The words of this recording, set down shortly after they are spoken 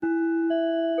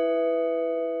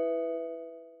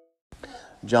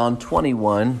John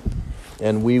 21,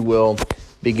 and we will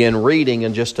begin reading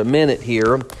in just a minute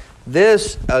here.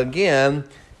 This, again,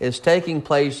 is taking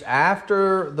place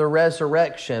after the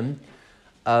resurrection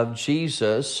of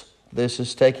Jesus. This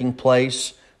is taking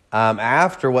place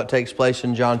after what takes place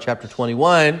in John chapter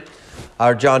 21,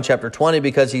 or John chapter 20,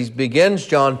 because he begins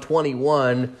John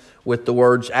 21 with the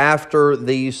words, "After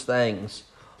these things."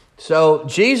 So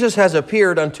Jesus has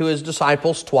appeared unto his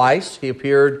disciples twice. He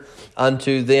appeared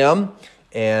unto them,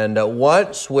 and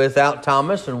once without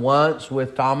Thomas and once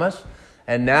with Thomas.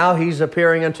 And now he's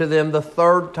appearing unto them the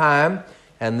third time.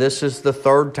 And this is the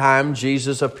third time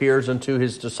Jesus appears unto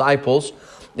his disciples.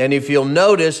 And if you'll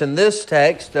notice in this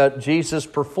text, Jesus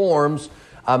performs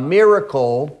a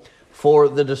miracle for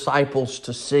the disciples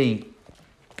to see.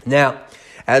 Now,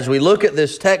 as we look at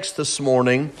this text this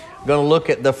morning, we're going to look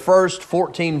at the first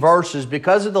 14 verses.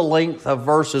 Because of the length of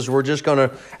verses, we're just going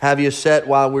to have you set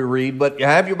while we read. But you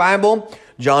have your Bible,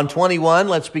 John 21.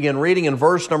 Let's begin reading in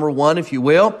verse number 1, if you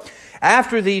will.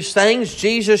 After these things,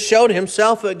 Jesus showed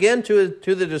himself again to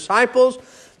the disciples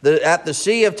at the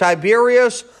Sea of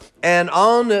Tiberias, and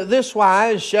on this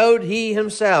wise showed he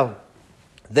himself.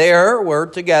 There were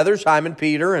together Simon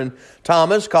Peter and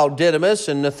Thomas called Didymus,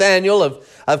 and Nathanael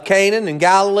of Canaan in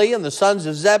Galilee, and the sons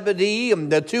of Zebedee,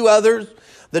 and the two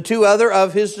other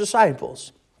of his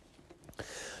disciples.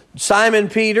 Simon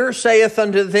Peter saith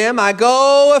unto them, I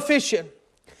go a-fishing.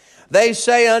 They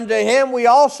say unto him, we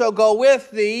also go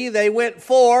with thee. They went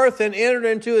forth and entered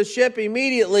into a ship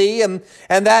immediately, and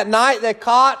that night they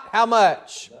caught how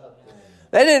much? Nothing.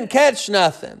 They didn't catch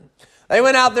nothing. They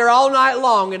went out there all night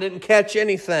long and didn't catch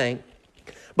anything.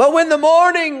 But when the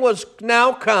morning was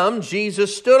now come,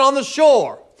 Jesus stood on the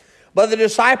shore. But the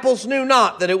disciples knew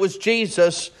not that it was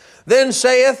Jesus. Then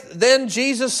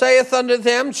Jesus saith unto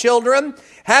them, Children,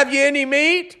 have ye any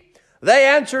meat? They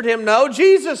answered him, No.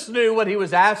 Jesus knew what he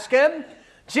was asking.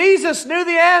 Jesus knew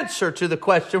the answer to the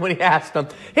question when he asked them.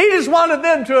 He just wanted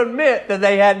them to admit that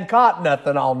they hadn't caught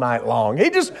nothing all night long.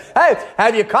 Hey,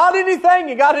 have you caught anything?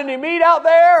 You got any meat out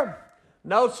there?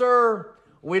 No, sir,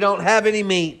 we don't have any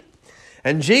meat.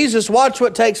 And Jesus, watch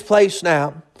what takes place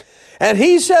now. And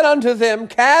he said unto them,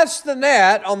 Cast the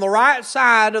net on the right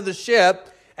side of the ship,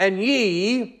 and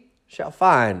ye shall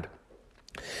find.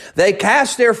 They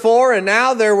cast therefore, and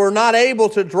now they were not able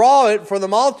to draw it for the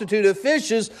multitude of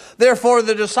fishes. Therefore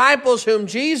the disciples whom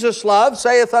Jesus loved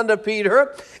saith unto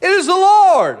Peter, It is the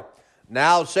Lord.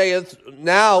 Now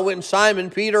when Simon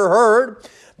Peter heard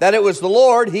that it was the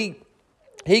Lord, he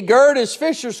girded his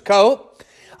fisher's coat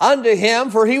unto him,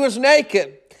 for he was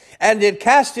naked, and did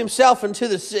cast himself into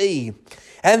the sea.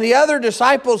 And the other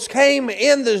disciples came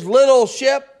in this little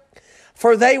ship,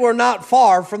 for they were not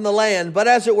far from the land, but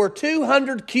as it were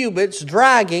 200 cubits,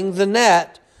 dragging the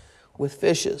net with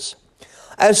fishes.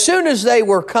 As soon as they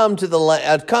were come to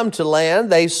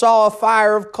land, they saw a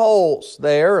fire of coals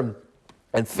there,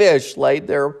 and fish laid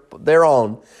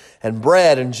thereon, and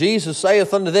bread. And Jesus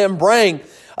saith unto them, Bring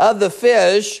of the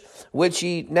fish which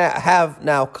ye have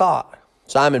now caught.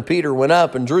 Simon Peter went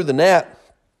up and drew the net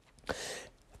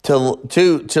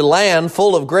to land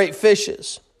full of great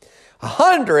fishes,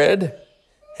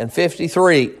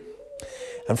 153.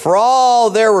 And for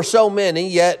all there were so many,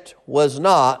 yet was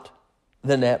not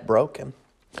the net broken.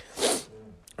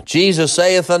 Jesus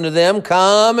saith unto them,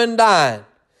 Come and dine.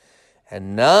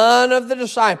 And none of the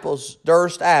disciples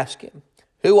durst ask him,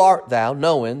 Who art thou?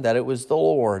 Knowing that it was the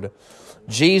Lord.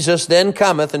 Jesus then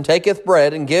cometh and taketh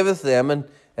bread and giveth them,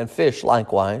 and fish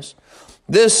likewise.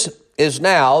 This is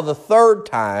now the third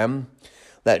time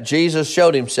that Jesus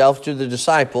showed himself to the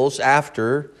disciples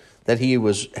after that he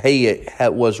was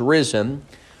risen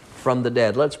from the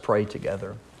dead. Let's pray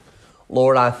together.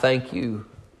 Lord, I thank you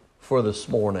for this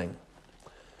morning.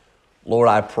 Lord,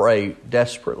 I pray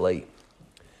desperately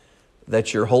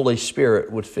that your Holy Spirit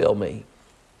would fill me,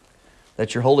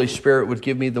 that your Holy Spirit would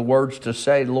give me the words to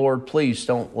say. Lord, please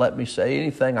don't let me say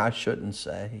anything I shouldn't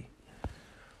say.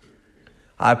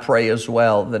 I pray as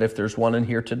well that if there's one in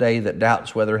here today that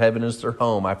doubts whether heaven is their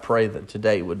home, I pray that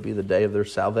today would be the day of their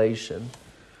salvation.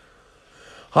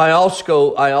 I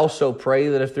also pray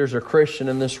that if there's a Christian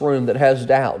in this room that has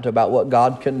doubt about what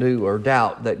God can do, or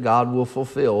doubt that God will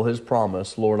fulfill his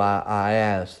promise, Lord, I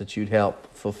ask that you'd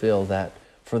help fulfill that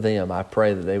for them. I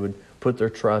pray that they would put their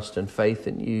trust and faith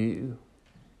in you.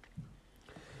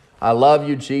 I love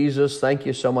you, Jesus. Thank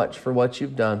you so much for what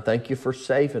you've done. Thank you for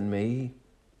saving me.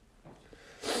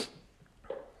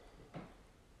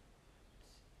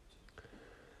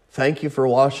 Thank you for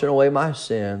washing away my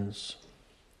sins.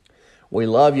 We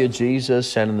love you,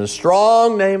 Jesus, and in the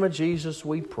strong name of Jesus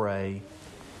we pray.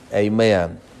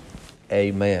 Amen.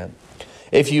 Amen.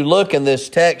 If you look in this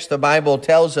text, the Bible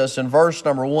tells us in verse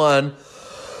number 1,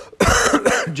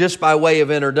 just by way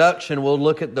of introduction, we'll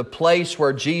look at the place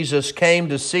where Jesus came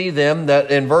to see them.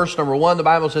 That in verse number 1, the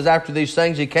Bible says, after these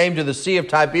things, he came to the Sea of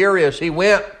Tiberias. He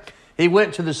went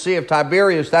to the Sea of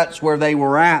Tiberias. That's where they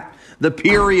were at. The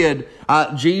period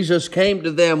Jesus came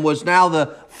to them was now the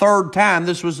third time.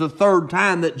 This was the third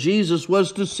time that Jesus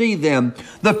was to see them.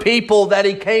 The people that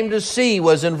he came to see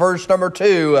was in verse number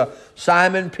 2,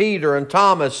 Simon Peter and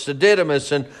Thomas,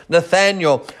 Didymus and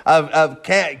Nathanael of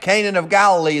Canaan of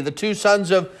Galilee, the two sons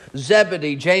of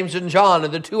Zebedee, James and John,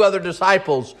 and the two other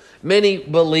disciples. Many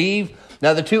believe.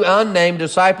 Now the two unnamed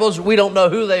disciples, we don't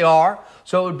know who they are.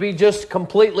 So it would be just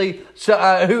completely,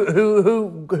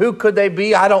 who could they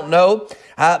be? I don't know.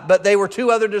 But they were two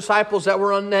other disciples that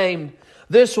were unnamed.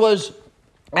 This was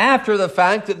after the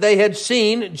fact that they had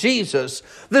seen Jesus.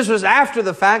 This was after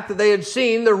the fact that they had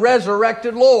seen the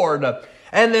resurrected Lord.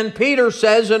 And then Peter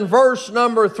says in verse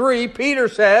number 3, Peter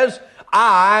says,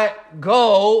 I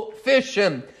go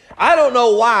fishing. I don't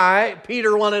know why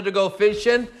Peter wanted to go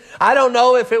fishing. I don't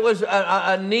know if it was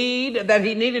a need that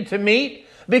he needed to meet.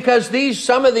 Because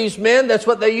some of these men, that's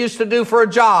what they used to do for a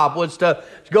job, was to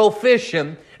go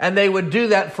fishing. And they would do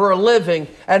that for a living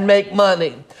and make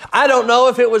money. I don't know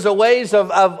if it was a ways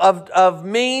of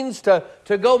means to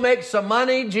go make some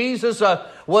money. Jesus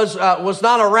was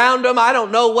not around them. I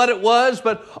don't know what it was,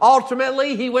 but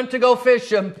ultimately he went to go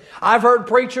fishing. I've heard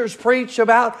preachers preach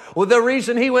about the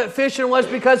reason he went fishing was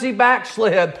because he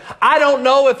backslid. I don't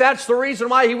know if that's the reason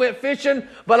why he went fishing,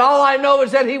 but all I know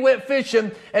is that he went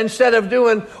fishing instead of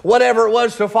doing whatever it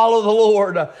was to follow the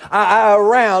Lord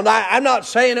around. I'm not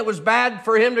saying it was bad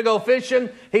for him to go fishing.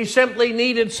 He simply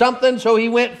needed something, so he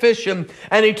went fishing,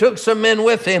 and he took some men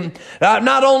with him.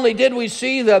 Not only did we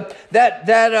see the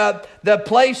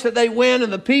place that they went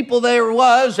and the people there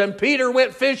was, and Peter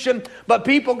went fishing, but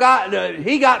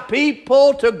he got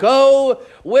people to go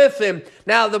with him.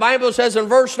 Now the Bible says in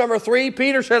verse number 3,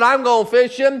 Peter said, I'm going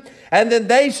fishing, and then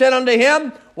they said unto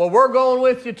him, well, we're going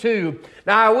with you too.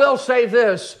 Now I will say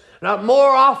this, now more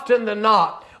often than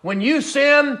not, when you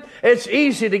sin, it's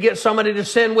easy to get somebody to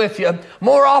sin with you.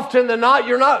 More often than not,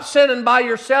 you're not sinning by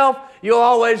yourself. You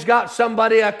always got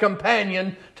somebody, a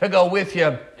companion, to go with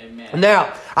you. Amen.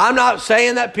 Now, I'm not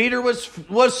saying that Peter was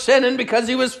sinning because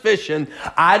he was fishing.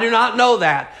 I do not know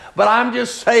that. But I'm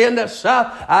just saying that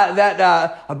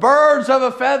birds of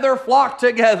a feather flock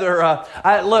together.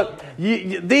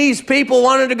 These people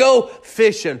wanted to go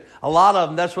fishing. A lot of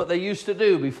them, that's what they used to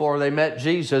do before they met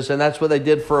Jesus, and that's what they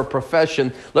did for a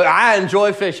profession. Look, I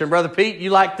enjoy fishing. Brother Pete, you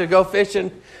like to go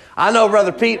fishing? I know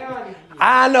Brother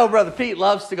Pete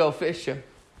loves to go fishing.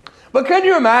 But can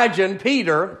you imagine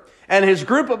Peter and his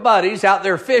group of buddies out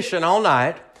there fishing all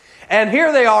night, and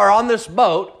here they are on this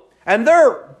boat, and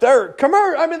they're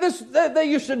commercial. I mean, they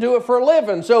used to do it for a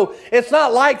living, so it's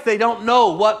not like they don't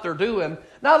know what they're doing.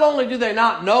 Not only do they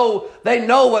not know, they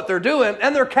know what they're doing,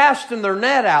 and they're casting their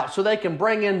net out so they can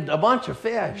bring in a bunch of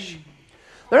fish.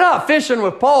 They're not fishing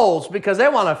with poles because they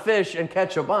want to fish and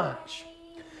catch a bunch.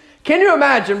 Can you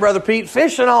imagine, Brother Pete,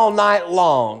 fishing all night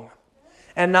long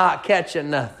and not catching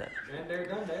nothing?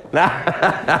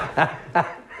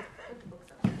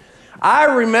 I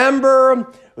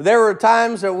remember there were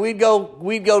times that we'd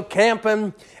go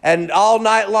camping, and all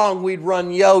night long we'd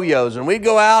run yo-yos, and we'd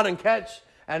go out and catch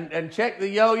and check the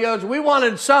yo-yos. We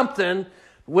wanted something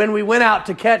when we went out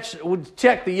to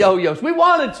check the yo-yos. We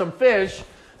wanted some fish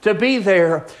to be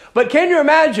there. But can you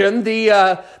imagine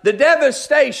the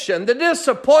devastation, the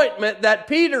disappointment that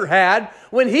Peter had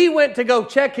when he went to go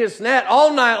check his net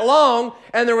all night long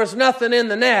and there was nothing in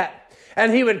the net?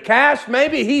 And he would cast,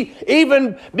 maybe he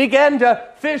even began to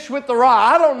fish with the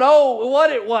rod. I don't know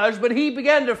what it was, but he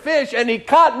began to fish and he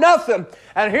caught nothing.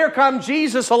 And here comes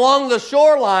Jesus along the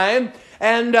shoreline,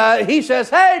 and he says,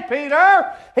 hey,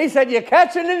 Peter, he said, you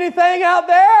catching anything out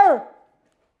there?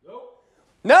 Nope.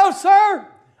 No, sir,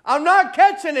 I'm not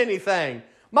catching anything.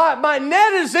 My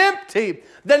net is empty.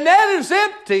 The net is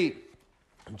empty.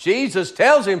 Jesus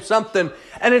tells him something,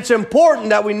 and it's important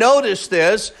that we notice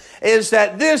this, is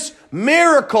that this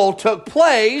miracle took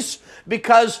place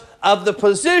because of the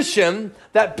position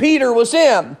that Peter was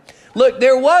in. Look,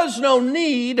 there was no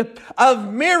need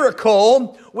of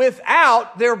miracle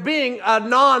without there being a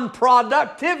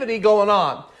non-productivity going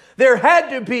on. There had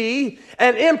to be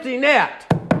an empty net.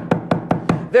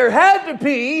 There had to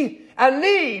be a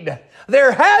need.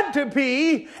 There had to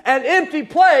be an empty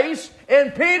place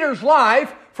in Peter's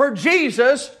life for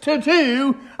Jesus to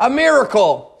do a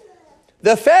miracle.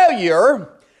 The failure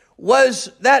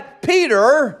was that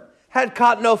Peter had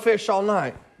caught no fish all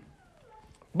night.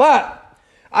 But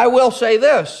I will say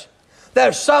this,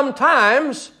 that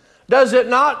sometimes, does it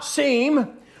not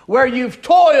seem, where you've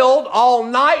toiled all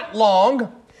night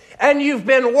long and you've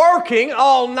been working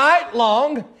all night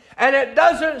long and it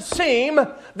doesn't seem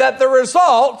that the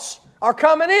results are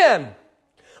coming in?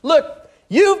 Look,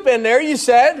 you've been there, you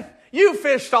said. You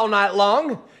fished all night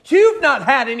long. You've not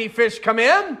had any fish come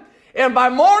in. And by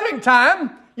morning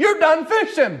time, you're done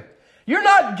fishing. You're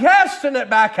not casting it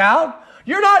back out.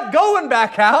 You're not going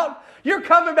back out. You're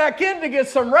coming back in to get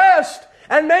some rest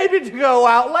and maybe to go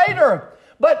out later.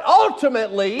 But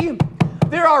ultimately,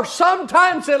 there are some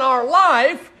times in our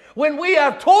life when we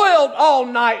have toiled all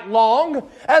night long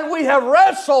and we have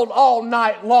wrestled all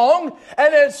night long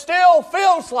and it still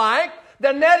feels like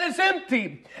the net is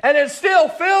empty and it still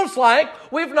feels like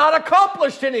we've not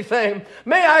accomplished anything.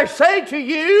 May I say to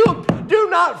you, do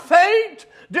not faint,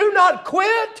 do not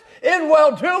quit in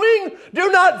well-doing,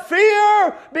 do not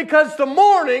fear, because the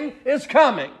morning is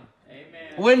coming.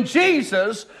 Amen. When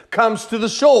Jesus comes to the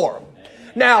shore.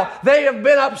 Now, they have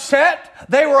been upset.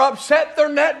 They were upset their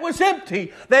net was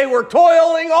empty. They were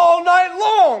toiling all night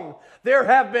long. There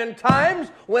have been times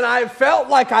when I've felt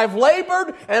like I've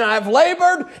labored and I've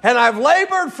labored and I've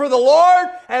labored for the Lord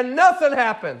and nothing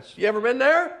happens. You ever been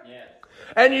there? Yes.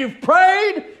 And you've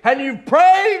prayed and you've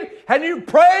prayed and you've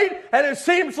prayed and it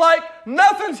seems like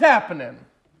nothing's happening.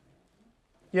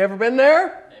 You ever been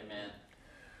there?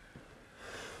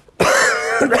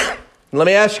 Amen. Let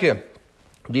me ask you,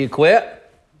 do you quit?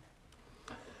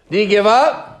 Do you give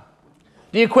up?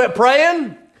 Do you quit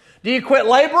praying? Do you quit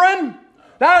laboring?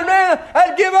 No, man,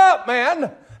 I'd give up,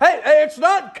 man. Hey, it's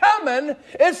not coming.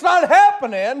 It's not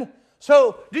happening.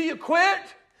 So, do you quit?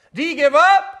 Do you give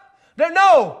up?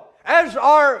 No. As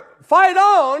our fight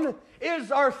on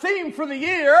is our theme for the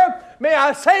year, may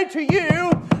I say to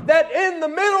you that in the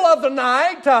middle of the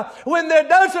night, when there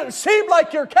doesn't seem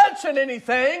like you're catching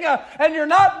anything and you're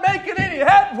not making any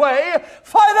headway,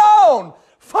 fight on.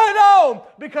 Fight on,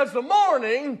 because the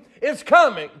morning is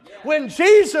coming when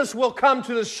Jesus will come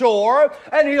to the shore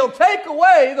and He'll take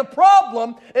away the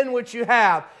problem in which you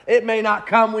have. It may not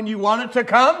come when you want it to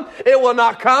come. It will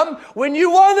not come when you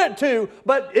want it to.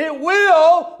 But it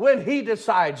will when He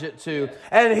decides it to.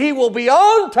 And He will be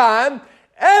on time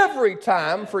every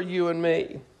time for you and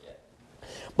me.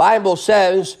 Bible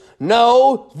says,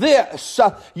 know this,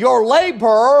 your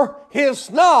labor is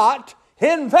not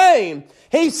in vain.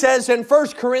 He says in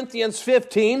 1 Corinthians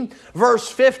 15, verse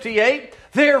 58,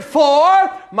 therefore,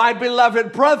 my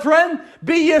beloved brethren,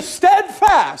 be ye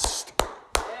steadfast,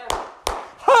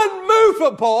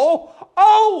 unmovable,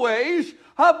 always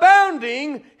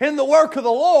abounding in the work of the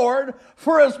Lord,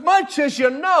 for as much as you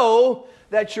know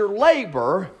that your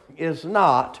labor is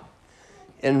not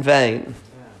in vain.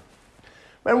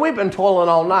 Man, we've been toiling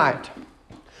all night.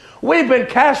 We've been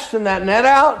casting that net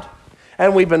out,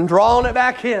 and we've been drawing it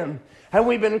back in. And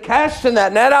we've been casting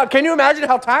that net out. Can you imagine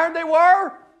how tired they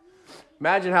were?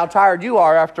 Imagine how tired you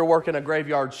are after working a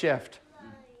graveyard shift.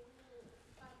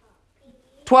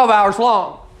 12 hours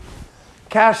long.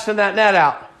 Casting that net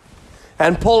out.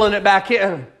 And pulling it back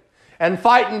in. And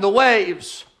fighting the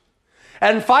waves.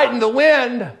 And fighting the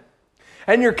wind.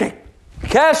 And you're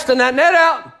casting that net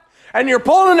out. And you're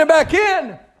pulling it back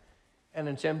in. And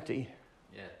it's empty.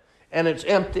 Yeah. And it's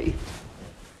empty.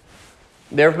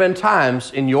 There have been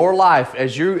times in your life,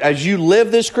 as you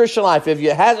live this Christian life, if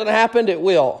it hasn't happened, it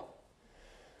will,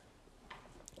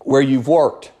 where you've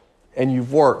worked, and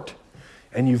you've worked,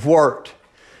 and you've worked,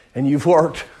 and you've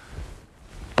worked.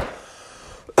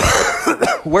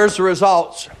 Where's the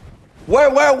results?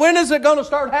 When is it going to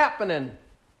start happening?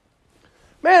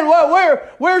 Man,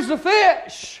 where's the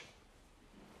fish?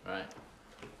 Right.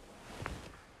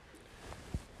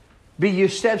 Be ye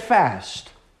steadfast,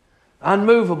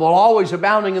 unmovable, always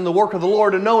abounding in the work of the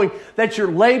Lord, and knowing that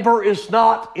your labor is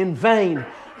not in vain.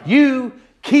 You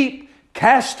keep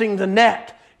casting the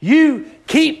net. You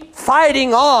keep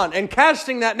fighting on and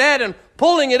casting that net and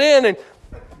pulling it in and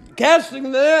casting the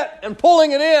net and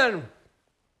pulling it in.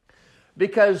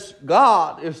 Because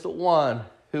God is the one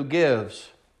who gives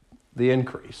the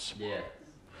increase. Yeah.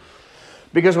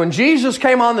 Because when Jesus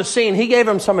came on the scene, He gave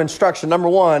them some instruction. Number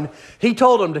one, He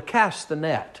told them to cast the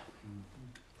net.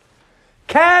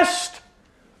 Cast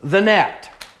the net.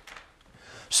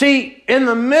 See, in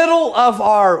the middle of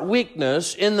our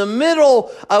weakness, in the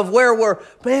middle of where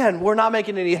we're not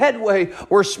making any headway,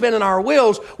 we're spinning our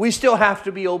wheels, we still have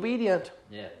to be obedient.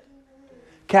 Yeah.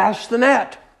 Cast the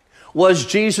net. Was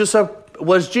Jesus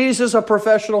a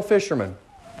professional fisherman?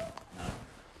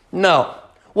 No.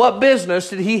 What business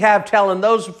did He have telling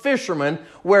those fishermen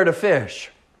where to fish?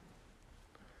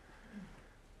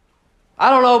 I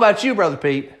don't know about you, Brother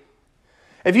Pete.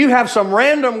 If you have some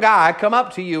random guy come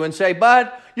up to you and say,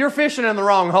 "Bud, you're fishing in the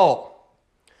wrong hole.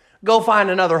 Go find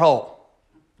another hole."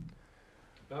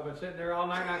 I've been sitting there all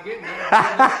night not getting there.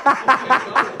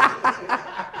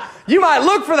 You might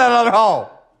look for that other hole.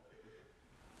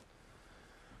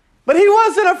 But he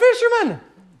wasn't a fisherman.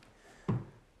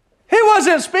 He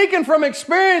wasn't speaking from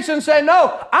experience and saying,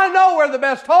 "No, I know where the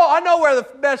best hole, I know where the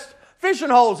best fishing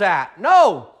hole's at."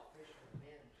 No.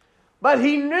 But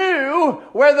he knew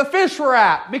where the fish were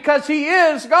at because he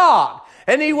is God.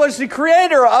 And he was the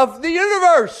creator of the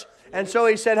universe. And so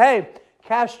he said, "Hey,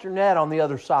 cast your net on the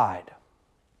other side."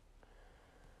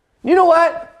 You know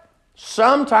what?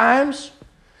 Sometimes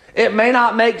it may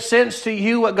not make sense to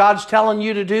you what God's telling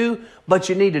you to do, but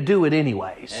you need to do it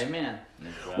anyways. Amen.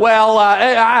 Right. Well,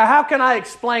 how can I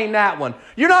explain that one?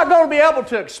 You're not going to be able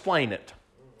to explain it.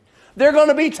 There are going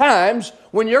to be times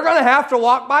when you're going to have to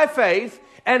walk by faith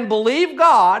and believe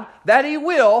God that He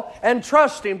will and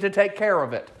trust Him to take care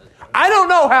of it. I don't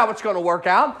know how it's going to work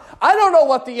out. I don't know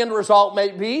what the end result may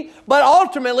be, but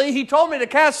ultimately He told me to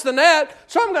cast the net,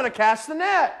 so I'm going to cast the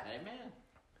net.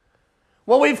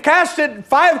 Well, we've cast it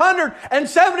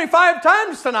 575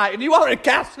 times tonight. Do you want me to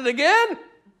cast it again?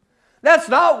 That's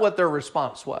not what their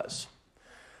response was.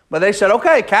 But they said,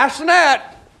 "Okay, cast the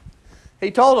net."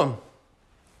 He told them,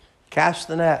 "Cast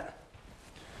the net.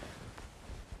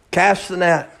 Cast the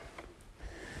net."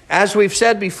 As we've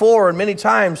said before and many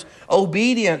times,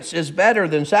 obedience is better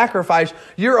than sacrifice.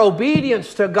 Your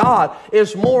obedience to God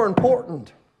is more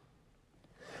important.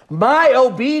 My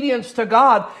obedience to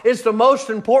God is the most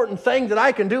important thing that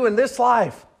I can do in this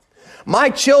life. My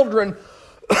children,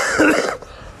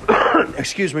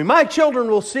 my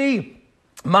children will see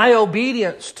my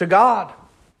obedience to God.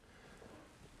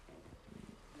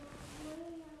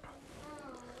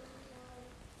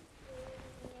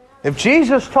 If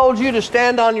Jesus told you to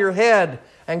stand on your head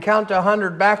and count to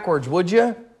 100 backwards, would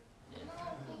you?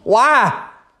 Why?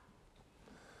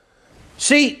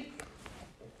 See,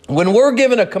 when we're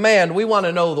given a command, we want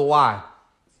to know the why.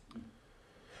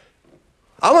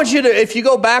 I want you to, if you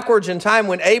go backwards in time,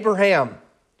 when Abraham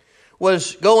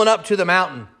was going up to the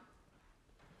mountain,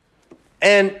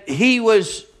 and he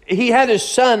had his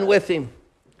son with him.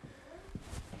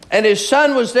 And his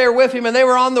son was there with him, and they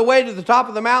were on the way to the top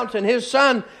of the mountain. His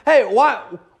son, "Hey,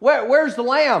 where's the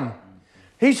lamb?"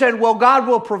 He said, "Well, God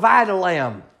will provide a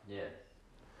lamb."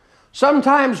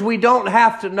 Sometimes we don't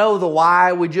have to know the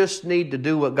why. We just need to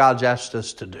do what God's asked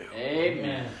us to do.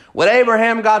 Amen. When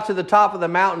Abraham got to the top of the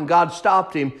mountain, God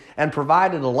stopped him and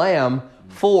provided a lamb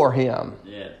for him.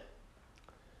 Yeah.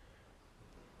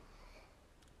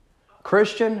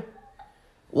 Christian,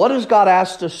 what has God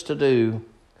asked us to do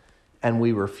and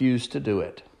we refuse to do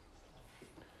it?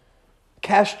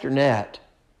 Cast your net.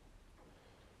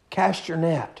 Cast your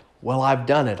net. Well, I've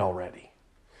done it already.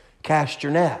 Cast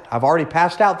your net. I've already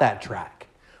passed out that track.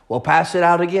 Well, pass it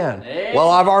out again. Hey. Well,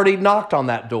 I've already knocked on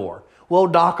that door. Well,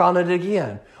 knock on it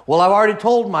again. Well, I've already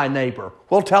told my neighbor.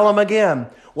 Well, tell him again.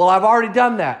 Well, I've already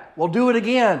done that. Well, do it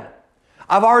again.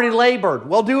 I've already labored.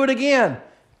 Well, do it again.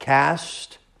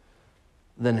 Cast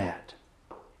the net.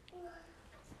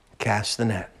 Cast the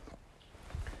net.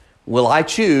 Will I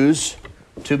choose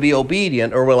to be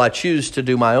obedient, or will I choose to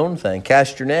do my own thing?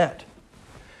 Cast your net.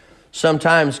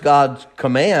 Sometimes God's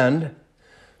command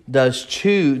does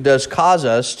cause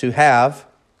us to have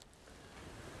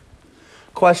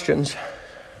questions.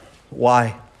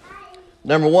 Why?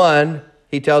 Number one,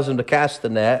 He tells them to cast the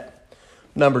net.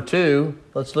 Number two,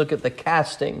 let's look at the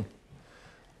casting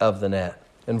of the net.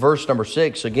 In verse number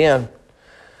 6, again,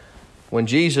 when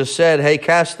Jesus said, "Hey,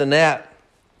 cast the net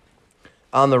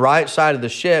on the right side of the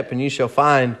ship, and you shall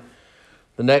find,"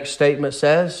 the next statement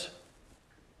says,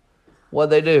 what'd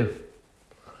they do?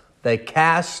 They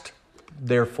cast,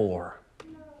 therefore.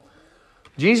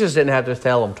 Jesus didn't have to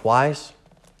tell them twice.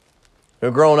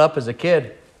 Growing up as a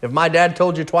kid, if my dad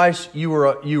told you twice, you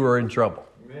were in trouble.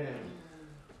 Amen.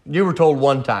 You were told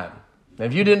one time.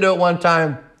 If you didn't do it one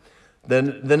time,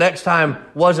 then the next time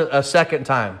wasn't a second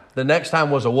time. The next time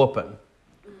was a whooping.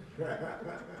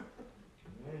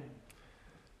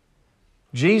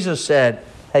 Jesus said,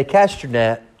 "Hey, cast your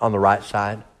net on the right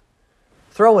side.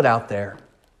 Throw it out there."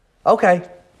 Okay.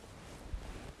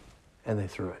 And they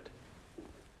threw it.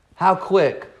 How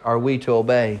quick are we to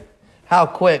obey? How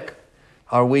quick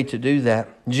are we to do that?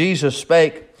 Jesus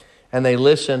spake, and they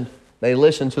listened. They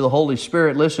listened to the Holy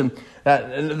Spirit. Listen,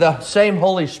 the same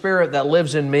Holy Spirit that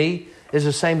lives in me is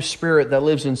the same Spirit that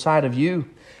lives inside of you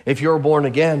if you're born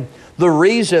again. The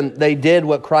reason they did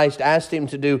what Christ asked him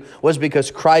to do was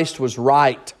because Christ was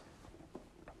right.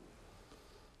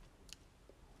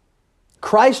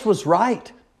 Christ was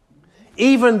right.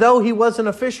 even though he wasn't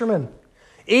a fisherman,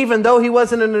 even though he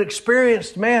wasn't an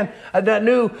experienced man that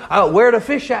knew where to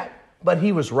fish at, but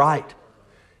he was right.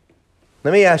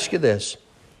 Let me ask you this.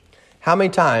 How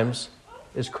many times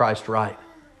is Christ right?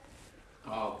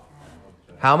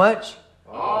 How much?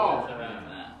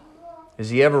 Is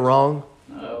he ever wrong?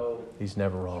 No. He's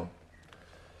never wrong.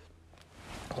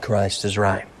 Christ is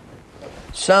right.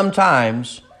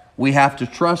 Sometimes we have to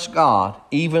trust God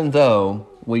even though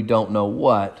we don't know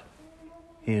what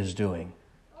He is doing.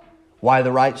 Why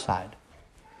the right side?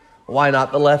 Why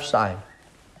not the left side?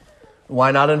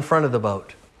 Why not in front of the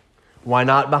boat? Why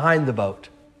not behind the boat?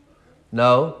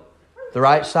 No, the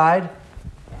right side.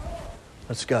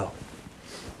 Let's go.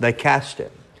 They cast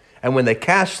it. And when they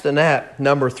cast the net,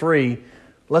 number 3,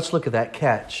 let's look at that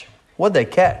catch. What'd they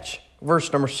catch?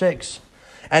 Verse number 6.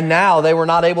 And now they were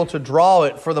not able to draw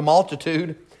it for the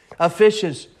multitude of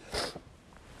fishes.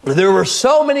 There were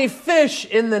so many fish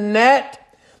in the net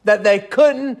that they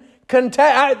couldn't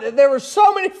contain. There were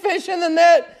so many fish in the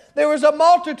net. There was a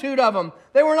multitude of them.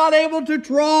 They were not able to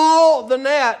draw the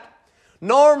net.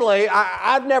 Normally,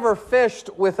 I've never fished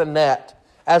with a net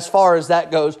as far as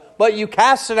that goes. But you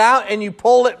cast it out and you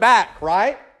pull it back,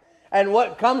 right? And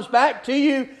what comes back to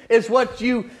you is what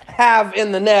you have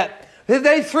in the net.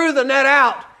 They threw the net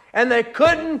out and they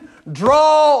couldn't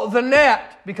draw the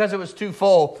net because it was too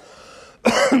full.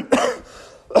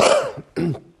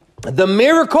 The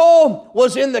miracle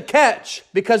was in the catch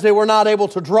because they were not able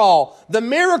to draw. The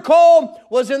miracle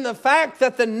was in the fact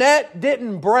that the net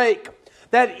didn't break.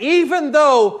 That even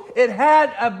though it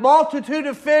had a multitude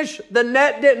of fish, the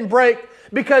net didn't break.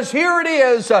 Because here it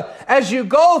is, as you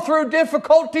go through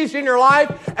difficulties in your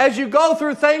life, as you go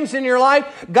through things in your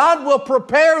life, God will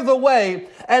prepare the way.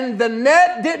 And the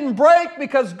net didn't break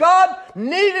because God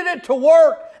needed it to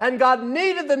work. And God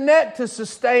needed the net to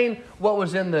sustain what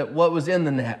was in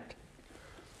the net.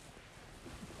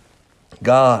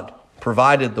 God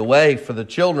provided the way for the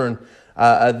children,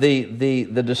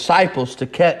 the disciples to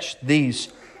catch these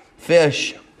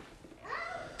fish.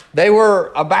 They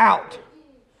were about.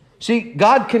 See,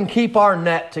 God can keep our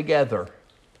net together.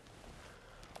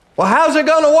 Well, how's it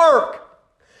going to work?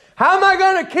 How am I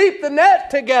going to keep the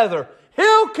net together?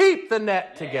 He'll keep the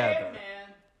net together. Amen.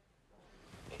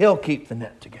 He'll keep the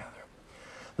net together.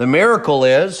 The miracle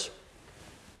is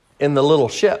in the little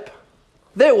ship.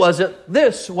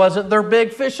 This wasn't their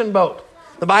big fishing boat.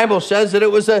 The Bible says that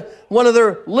it was one of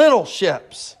their little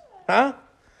ships.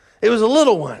 It was a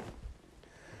little one.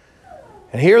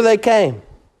 And here they came.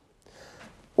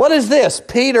 What is this?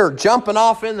 Peter jumping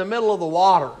off in the middle of the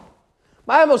water. The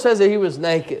Bible says that he was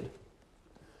naked.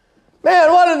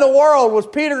 Man, what in the world was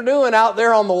Peter doing out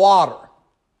there on the water?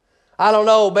 I don't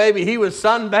know, maybe he was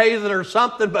sunbathing or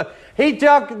something, but he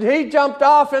jumped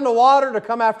off in the water to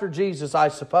come after Jesus, I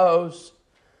suppose.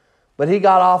 But he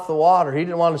got off the water. He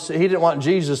didn't want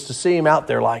Jesus to see him out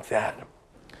there like that.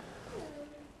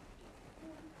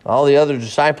 All the other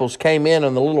disciples came in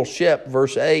on the little ship,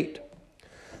 verse 8.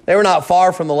 They were not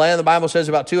far from the land. The Bible says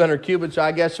about 200 cubits,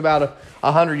 I guess about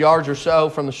 100 yards or so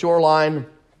from the shoreline.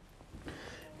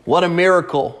 What a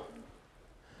miracle.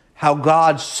 How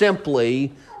God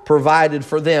simply provided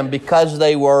for them because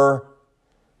they were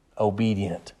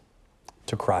obedient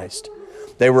to Christ.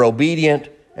 They were obedient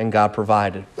and God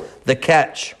provided. The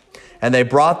catch. And they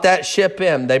brought that ship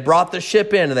in. They brought the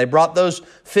ship in and they brought those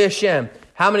fish in.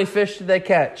 How many fish did they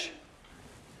catch?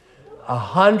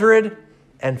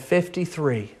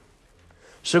 153.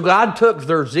 So God took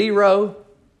their 0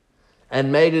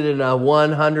 and made it in a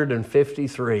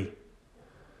 153.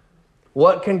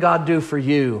 What can God do for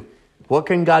you? What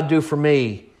can God do for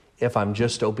me if I'm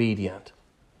just obedient?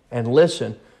 And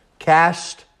listen,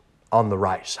 cast on the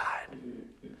right side.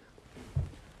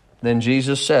 Then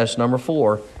Jesus says, number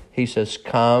 4, He says,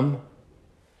 come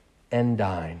and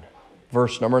dine.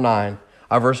 Verse number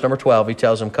 12, He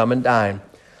tells them, come and dine.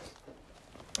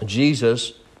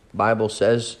 Jesus, Bible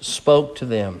says, spoke to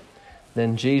them.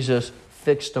 Then Jesus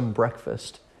fixed them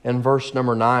breakfast. In verse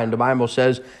number 9, the Bible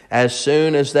says, as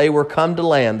soon as they were come to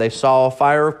land, they saw a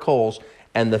fire of coals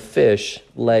and the fish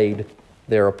laid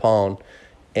thereupon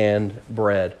and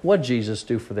bread. What did Jesus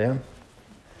do for them?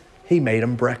 He made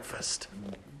them breakfast.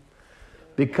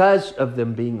 Because of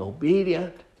them being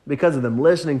obedient, because of them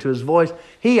listening to His voice,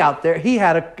 he had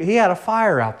a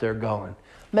fire out there going,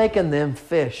 making them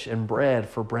fish and bread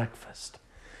for breakfast.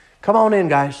 Come on in,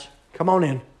 guys. Come on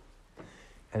in.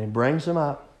 And He brings them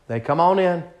up. They come on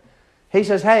in. He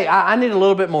says, hey, I need a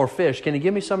little bit more fish. Can you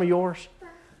give me some of yours?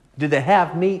 Do they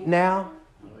have meat now?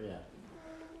 Oh, yeah.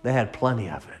 They had plenty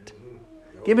of it.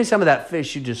 Give me some of that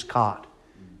fish you just caught.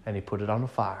 And He put it on the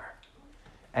fire.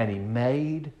 And He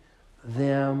made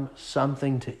them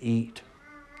something to eat.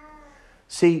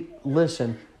 See,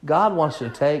 listen, God wants to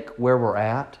take where we're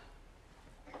at,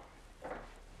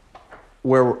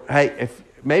 if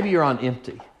maybe you're on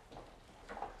empty,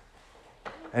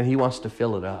 and He wants to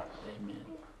fill it up. Amen.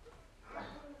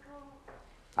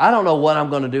 I don't know what I'm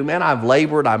going to do, man. I've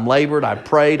labored, I've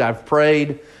prayed,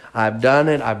 I've done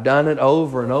it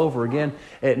over and over again.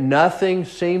 Nothing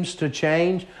seems to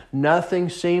change. Nothing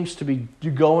seems to be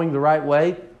going the right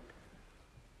way.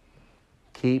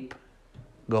 Keep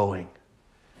going.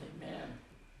 Amen.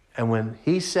 And when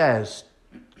He says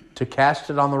to cast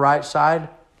it on the right side,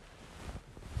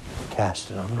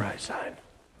 cast it on the right side.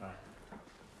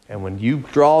 And when you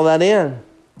draw that in,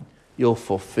 you'll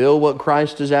fulfill what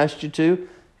Christ has asked you to,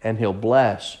 and He'll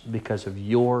bless because of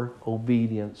your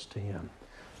obedience to Him.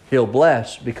 He'll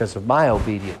bless because of my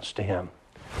obedience to Him.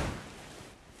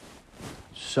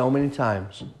 So many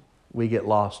times we get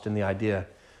lost in the idea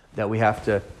that we have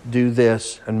to do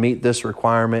this and meet this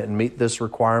requirement and meet this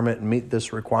requirement and meet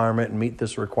this requirement and meet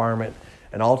this requirement.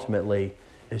 And ultimately,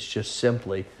 it's just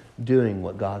simply doing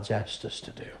what God's asked us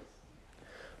to do.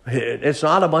 It's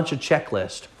not a bunch of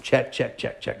checklists. Check.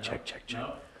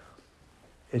 No.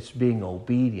 It's being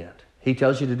obedient. He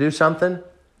tells you to do something,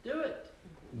 Do it.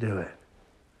 do it.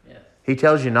 Yes. He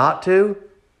tells you not to,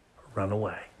 run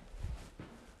away.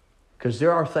 Because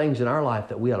there are things in our life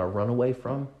that we ought to run away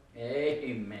from.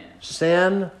 Amen.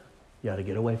 Sin, you ought to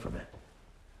get away from it.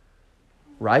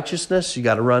 Righteousness, you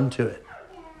got to run to it.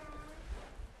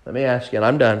 Let me ask you,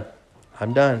 and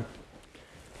I'm done.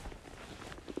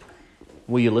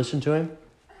 Will you listen to Him?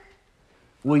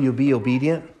 Will you be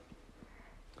obedient?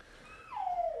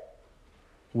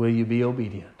 Will you be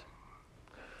obedient?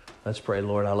 Let's pray.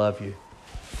 Lord, I love You.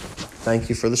 Thank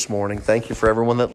You for this morning. Thank You for everyone that